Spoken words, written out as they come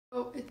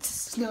it's a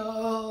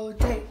snow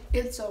day.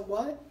 It's a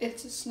what?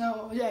 It's a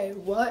snow day.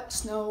 What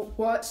snow?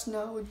 What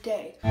snow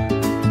day?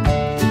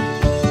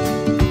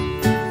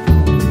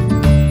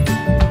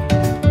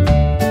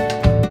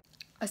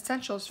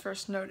 Essentials for a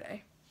snow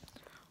day.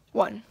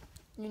 1.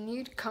 You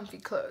need comfy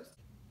clothes.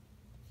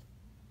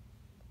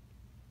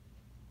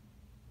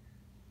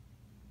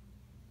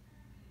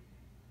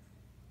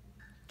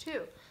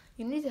 2.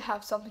 You need to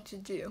have something to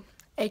do,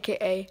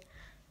 aka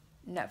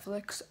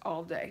Netflix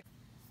all day.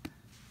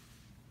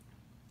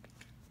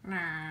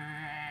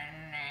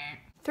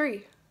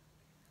 3.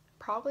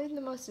 Probably the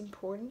most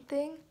important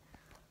thing,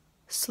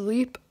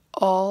 sleep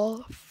all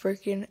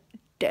freaking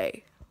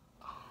day.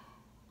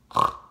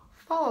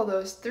 Follow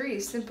those 3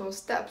 simple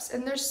steps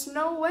and there's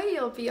no way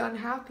you'll be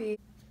unhappy.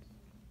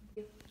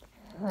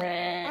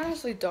 I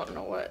honestly don't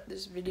know what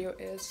this video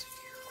is.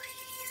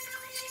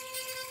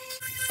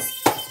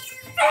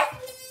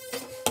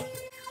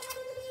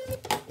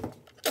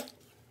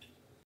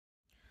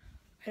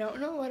 I don't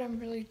know what I'm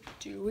really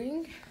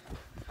doing.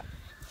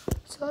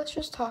 So let's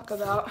just talk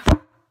about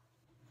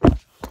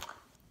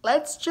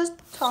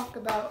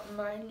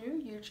my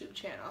new YouTube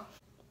channel.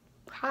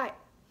 Hi,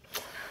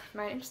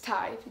 my name's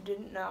Ty, if you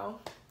didn't know.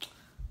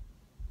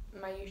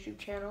 My YouTube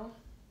channel,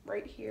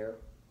 right here.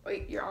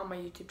 Wait, you're on my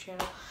YouTube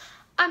channel.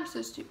 I'm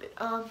so stupid.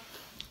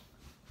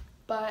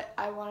 But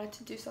I wanted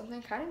to do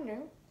something kind of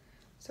new.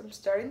 So I'm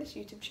starting this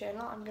YouTube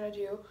channel. I'm gonna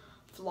do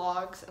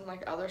vlogs and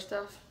like other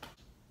stuff.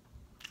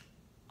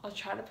 I'll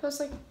try to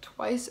post like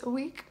twice a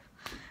week.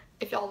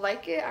 If y'all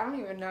like it, I don't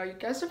even know. You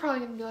guys are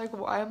probably gonna be like,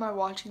 why am I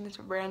watching this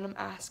random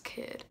ass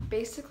kid?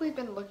 Basically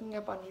been looking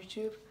up on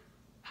YouTube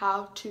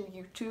how to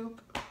YouTube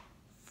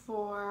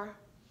for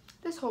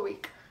this whole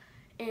week.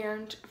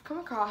 And I've come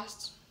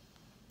across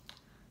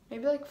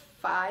maybe like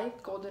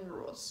 5 golden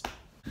rules.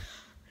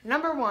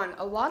 Number 1,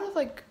 a lot of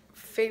like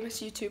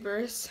famous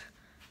YouTubers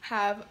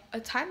have a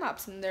time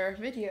lapse in their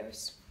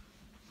videos.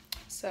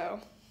 So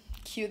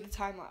cue the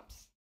time lapse.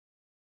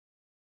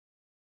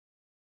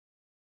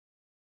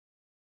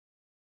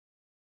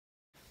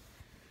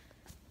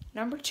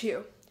 Number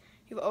 2,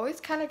 you've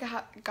always kind of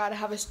got to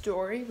have a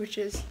story, which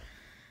is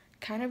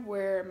kind of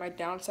where my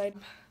downside.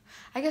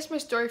 I guess my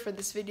story for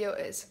this video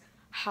is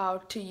how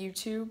to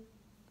YouTube.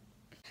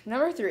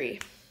 Number 3,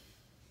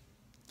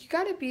 you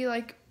got to be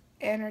like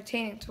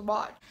entertaining to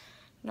watch.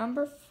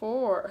 Number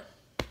 4,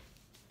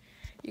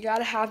 you got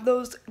to have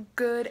those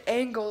good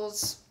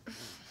angles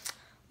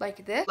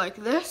like this, like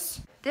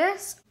this,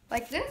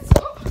 like this,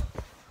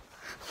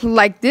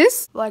 like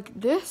this,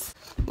 like this,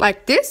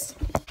 like this.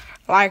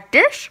 Like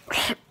this,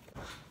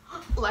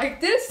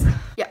 like this.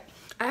 Yeah,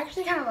 I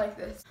actually kind of like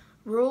this.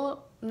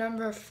 Rule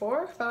number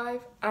 4, 5,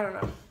 I don't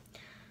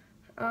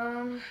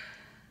know.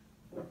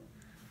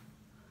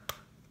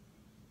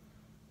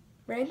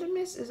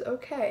 Randomness is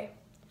okay.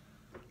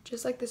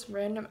 Just like this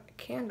random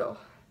candle.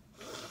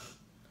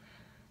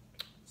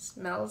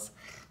 Smells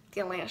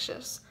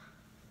delicious.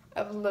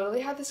 I've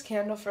literally had this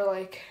candle for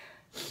like,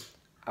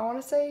 I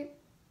want to say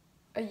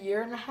a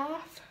year and a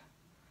half.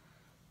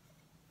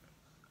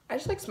 I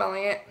just like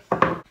smelling it.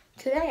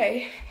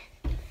 Today,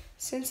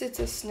 since it's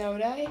a snow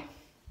day,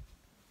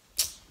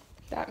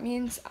 that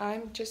means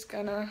I'm just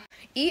gonna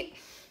eat,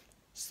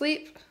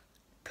 sleep,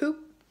 poop,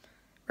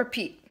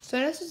 repeat. So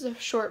this is a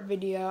short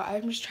video.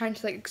 I'm just trying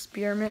to like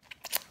experiment.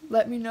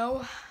 Let me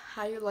know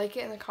how you like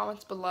it in the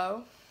comments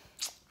below.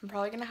 I'm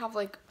probably gonna have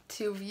like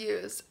 2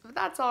 views, but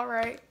that's all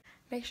right.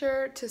 Make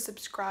sure to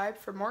subscribe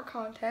for more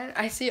content.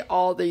 I see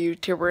all the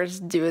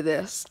YouTubers do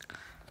this.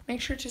 Make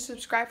sure to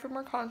subscribe for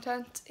more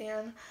content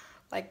and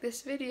like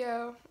this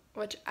video,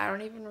 which I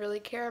don't even really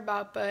care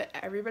about, but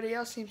everybody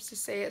else seems to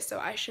say it, so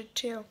I should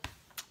too.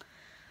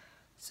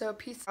 So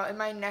peace out. In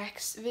my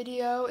next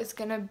video is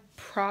gonna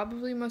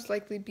probably most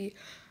likely be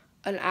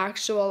an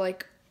actual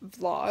like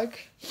vlog,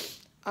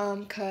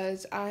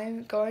 cause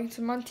I'm going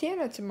to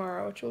Montana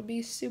tomorrow, which will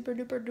be super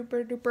duper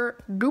duper duper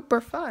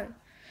duper fun.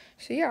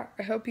 So yeah,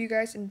 I hope you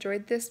guys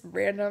enjoyed this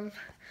random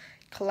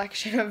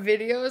collection of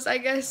videos, I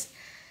guess.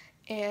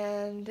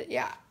 And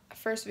yeah,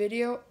 first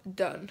video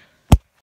done.